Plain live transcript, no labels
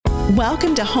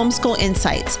Welcome to Homeschool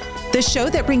Insights, the show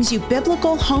that brings you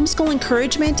biblical homeschool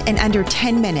encouragement in under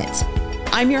 10 minutes.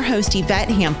 I'm your host, Yvette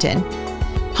Hampton.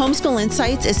 Homeschool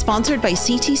Insights is sponsored by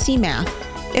CTC Math.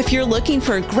 If you're looking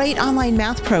for a great online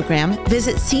math program,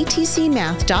 visit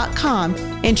ctcmath.com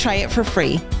and try it for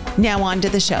free. Now on to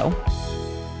the show.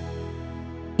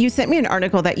 You sent me an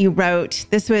article that you wrote.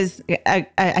 This was,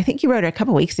 I think you wrote it a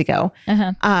couple weeks ago.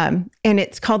 And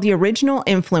it's called The Original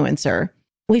Influencer.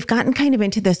 We've gotten kind of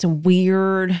into this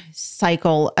weird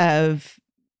cycle of,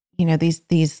 you know,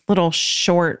 these little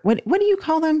short, what do you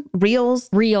call them? Reels?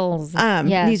 Reels.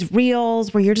 Yes. These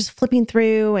reels where you're just flipping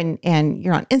through and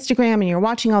you're on Instagram and you're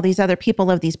watching all these other people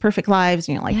live these perfect lives.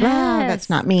 And you're like, wow, that's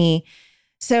not me.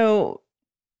 So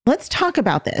let's talk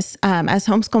about this. As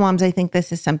homeschool moms, I think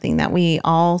this is something that we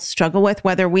all struggle with,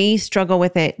 whether we struggle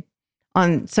with it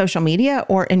on social media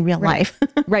or in real life.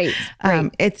 Right.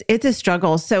 It's a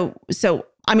struggle. So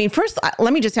I mean, first,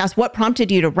 let me just ask, what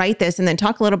prompted you to write this, and then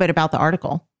talk a little bit about the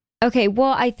article. Okay.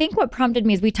 Well, I think what prompted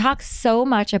me is we talk so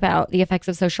much about the effects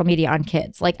of social media on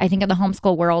kids. Like, I think in the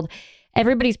homeschool world,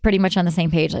 everybody's pretty much on the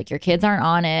same page. Like, your kids aren't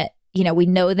on it. You know, we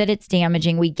know that it's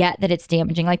damaging. We get that it's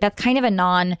damaging. Like, that's kind of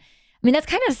that's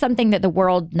kind of something that the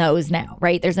world knows now,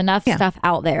 right? There's enough stuff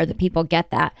out there that people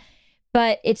get that.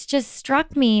 But it's just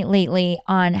struck me lately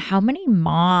on how many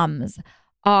moms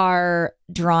are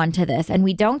drawn to this. And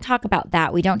we don't talk about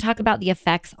that. We don't talk about the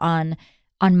effects on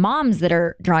moms that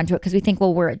are drawn to it, because we think,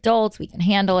 well, we're adults, we can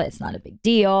handle it. It's not a big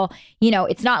deal. You know,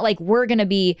 it's not like we're going to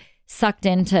be sucked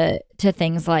into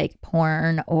things like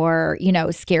porn or, you know,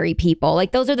 scary people.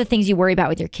 Like, those are the things you worry about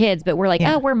with your kids. But we're like,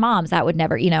 oh, we're moms. That would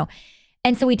never, you know.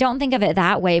 And so we don't think of it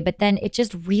that way. But then it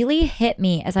just really hit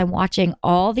me as I'm watching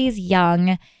all these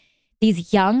young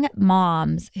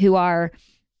moms who are,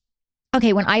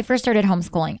 okay, when I first started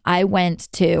homeschooling, I went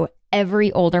to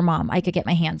every older mom I could get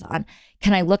my hands on.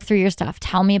 Can I look through your stuff?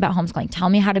 Tell me about homeschooling. Tell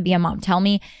me how to be a mom. Tell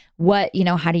me what, you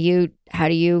know, how do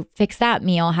you fix that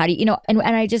meal? How do you, you know, and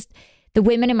I just, the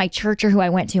women in my church or who I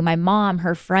went to, my mom,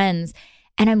 her friends,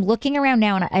 and I'm looking around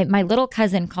now, and my little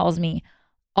cousin calls me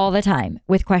all the time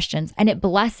with questions, and it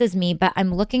blesses me. But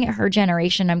I'm looking at her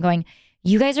generation. I'm going,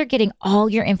 you guys are getting all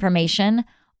your information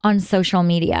on social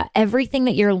media. Everything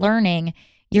that you're learning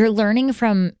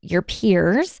from your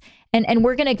peers. And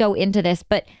we're going to go into this,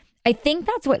 but I think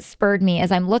that's what spurred me as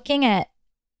I'm looking at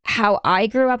how I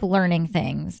grew up learning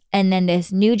things, and then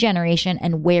this new generation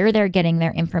and where they're getting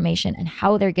their information and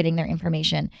how they're getting their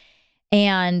information.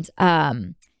 And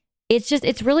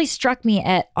it's really struck me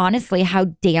at, honestly, how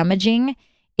damaging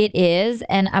it is.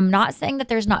 And I'm not saying that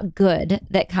there's not good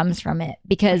that comes from it,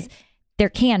 because there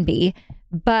can be,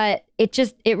 but it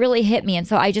really hit me. And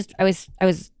so I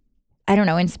was I don't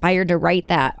know, inspired to write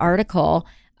that article.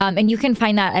 And you can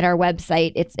find that at our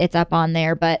website. It's up on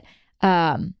there, but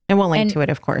and we'll link to it,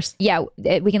 of course. Yeah,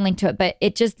 we can link to it. But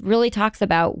it just really talks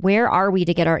about, where are we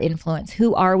to get our influence?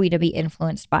 Who are we to be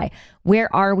influenced by?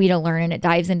 Where are we to learn? And it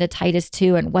dives into Titus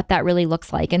 2 and what that really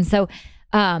looks like. And so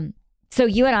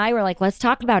you and I were like, let's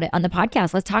talk about it on the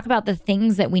podcast. Let's talk about the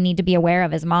things that we need to be aware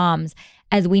of as moms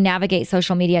as we navigate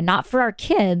social media, not for our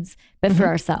kids, but for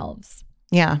ourselves.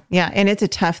 Yeah. And it's a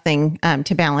tough thing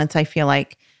to balance, I feel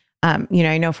like. You know,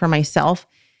 I know for myself,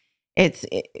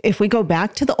 if we go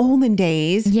back to the olden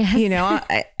days, you know,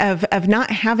 of not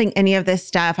having any of this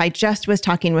stuff. I just was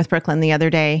talking with Brooklyn the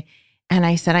other day, and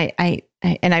I said,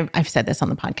 I've said this on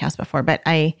the podcast before, but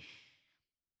I,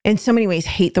 in so many ways,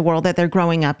 hate the world that they're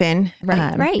growing up in,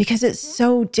 right? Because it's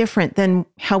so different than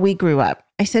how we grew up.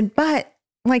 I said, but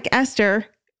like Esther,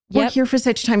 we're here for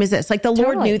such a time as this. Like, the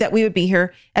Lord knew that we would be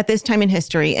here at this time in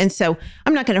history. And so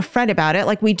I'm not going to fret about it.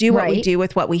 Like, we do what we do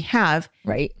with what we have.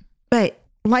 Right. But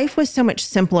life was so much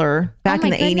simpler back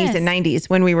in the 80s and 90s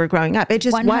when we were growing up. It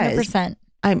just 100%.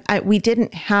 Was. We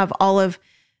didn't have all of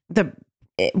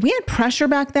we had pressure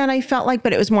back then, I felt like,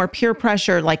 but it was more peer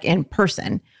pressure, like in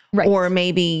person. Right. Or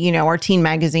maybe, you know, our teen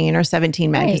magazine or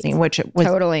 17 magazine, which was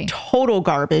total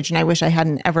garbage. And I wish I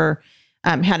hadn't ever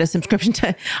had a subscription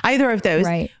to either of those.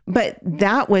 Right. But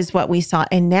that was what we saw.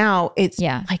 And now it's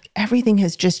like everything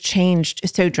has just changed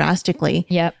so drastically.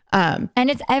 Yep. And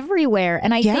it's everywhere.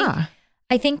 And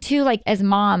I think too, like, as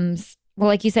moms, well,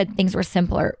 like you said, things were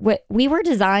simpler. We were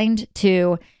designed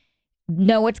to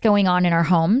know what's going on in our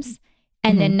homes,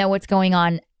 and then know what's going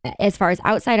on as far as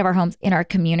outside of our homes, in our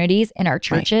communities, in our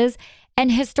churches. Right.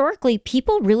 And historically,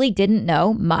 people really didn't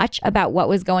know much about what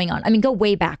was going on. I mean, go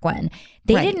way back when.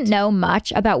 They didn't know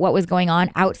much about what was going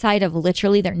on outside of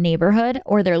literally their neighborhood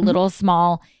or their little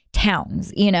small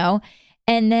towns, you know?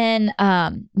 And then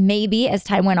maybe as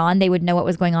time went on, they would know what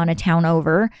was going on a town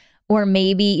over, or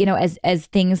maybe, you know, as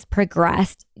things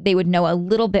progressed, they would know a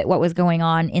little bit what was going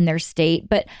on in their state.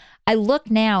 But I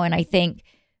look now and I think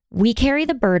we carry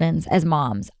the burdens as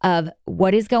moms of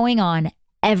what is going on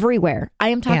everywhere. I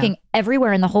am talking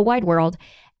everywhere in the whole wide world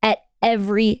at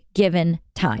every given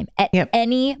time, at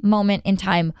any moment in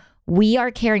time. We are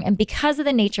carrying, and because of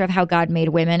the nature of how God made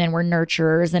women, and we're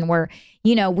nurturers, and we're,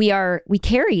 you know, we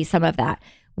carry some of that.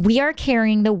 We are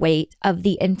carrying the weight of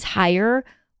the entire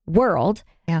world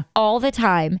all the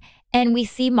time. And we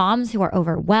see moms who are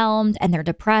overwhelmed and they're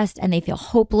depressed and they feel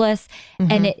hopeless.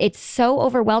 And it's so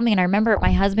overwhelming. And I remember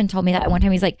my husband told me that one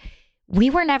time. He's like, we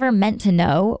were never meant to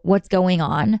know what's going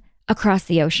on across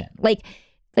the ocean. Like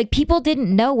people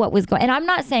didn't know what was going on. And I'm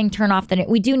not saying turn off the news.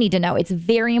 We do need to know. It's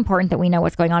very important that we know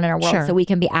what's going on in our world so we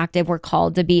can be active. We're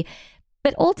called to be.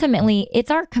 But ultimately,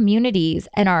 it's our communities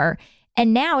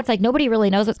and now it's like nobody really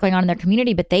knows what's going on in their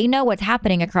community, but they know what's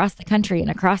happening across the country and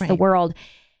across the world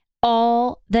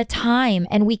all the time.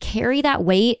 And we carry that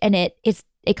weight, and it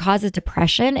causes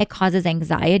depression. It causes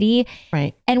anxiety.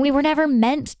 Right. And we were never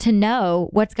meant to know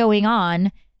what's going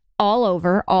on all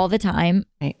over, all the time.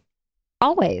 Right.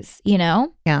 Always, you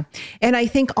know? Yeah. And I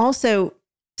think also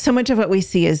so much of what we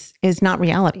see is not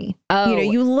reality. Oh, you know,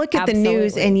 you look at the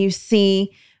news and you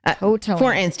see,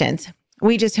 for instance,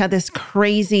 we just had this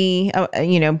crazy,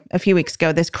 a few weeks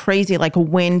ago, this crazy like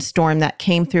windstorm that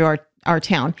came through our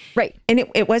town. Right. And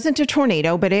it wasn't a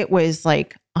tornado, but it was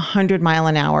like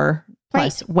 100-mile-an-hour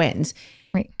plus winds.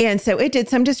 Right. And so it did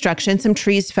some destruction. Some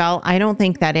trees fell. I don't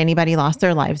think that anybody lost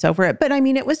their lives over it, but I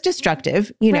mean, it was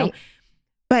destructive, you know,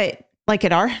 but like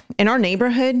in our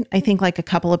neighborhood, I think like a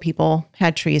couple of people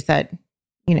had trees that,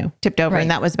 you know, tipped over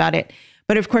and that was about it.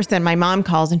 But of course, then my mom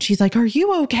calls and she's like, "Are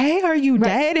you okay? Are you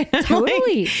dead?"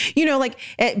 Totally. Like, you know, like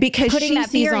because she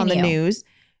sees on the news,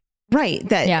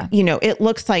 that, you know, it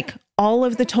looks like all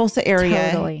of the Tulsa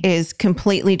area is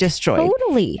completely destroyed.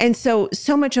 Totally. And so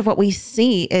much of what we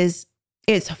see is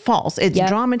false. It's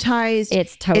dramatized.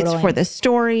 It's for the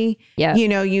story. Yeah. You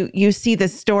know, you see the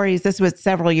stories. This was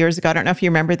several years ago. I don't know if you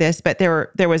remember this, but there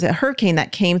was a hurricane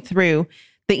that came through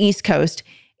the East Coast.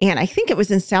 And I think it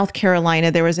was in South Carolina.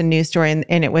 There was a news story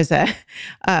and it was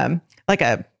like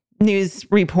a news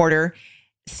reporter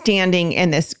standing in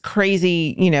this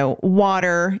crazy, you know,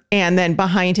 water, and then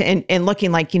behind him and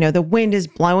looking like, you know, the wind is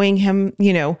blowing him,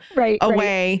 you know,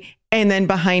 away. Right. And then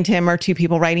behind him are two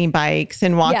people riding bikes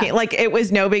and walking. Yeah. Like it was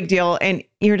no big deal. And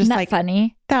you're just like,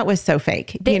 funny. That was so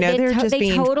fake. They're just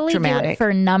being totally dramatic. Do it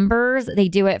for numbers. They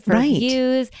do it for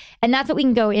views. And that's what we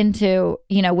can go into,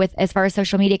 you know, with as far as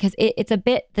social media, because it's a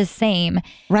bit the same.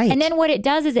 Right. And then what it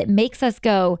does is it makes us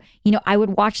go, you know, I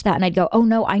would watch that and I'd go, oh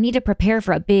no, I need to prepare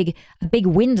for a big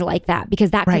wind like that,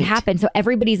 because that could happen. So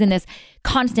everybody's in this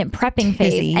constant prepping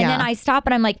phase. And then I stop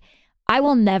and I'm like, I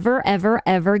will never, ever,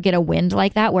 ever get a wind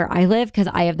like that where I live, because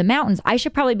I have the mountains. I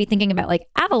should probably be thinking about like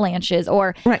avalanches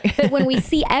but when we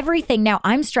see everything now,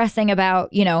 I'm stressing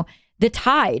about, you know, the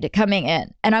tide coming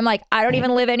in. And I'm like, I don't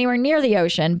even live anywhere near the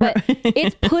ocean, but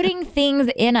it's putting things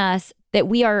in us that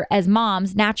we are as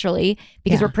moms naturally,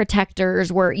 because we're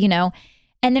protectors, we're, you know,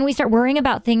 and then we start worrying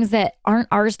about things that aren't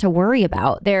ours to worry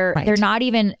about. They're not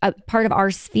even a part of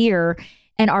our sphere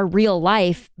and our real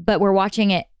life, but we're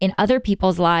watching it in other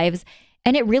people's lives.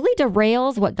 And it really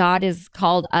derails what God has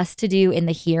called us to do in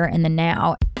the here and the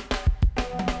now.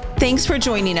 Thanks for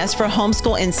joining us for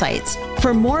Homeschool Insights.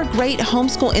 For more great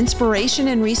homeschool inspiration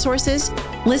and resources,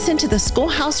 listen to the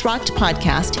Schoolhouse Rocked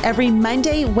podcast every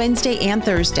Monday, Wednesday, and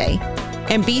Thursday.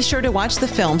 And be sure to watch the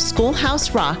film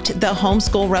Schoolhouse Rocked: The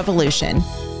Homeschool Revolution.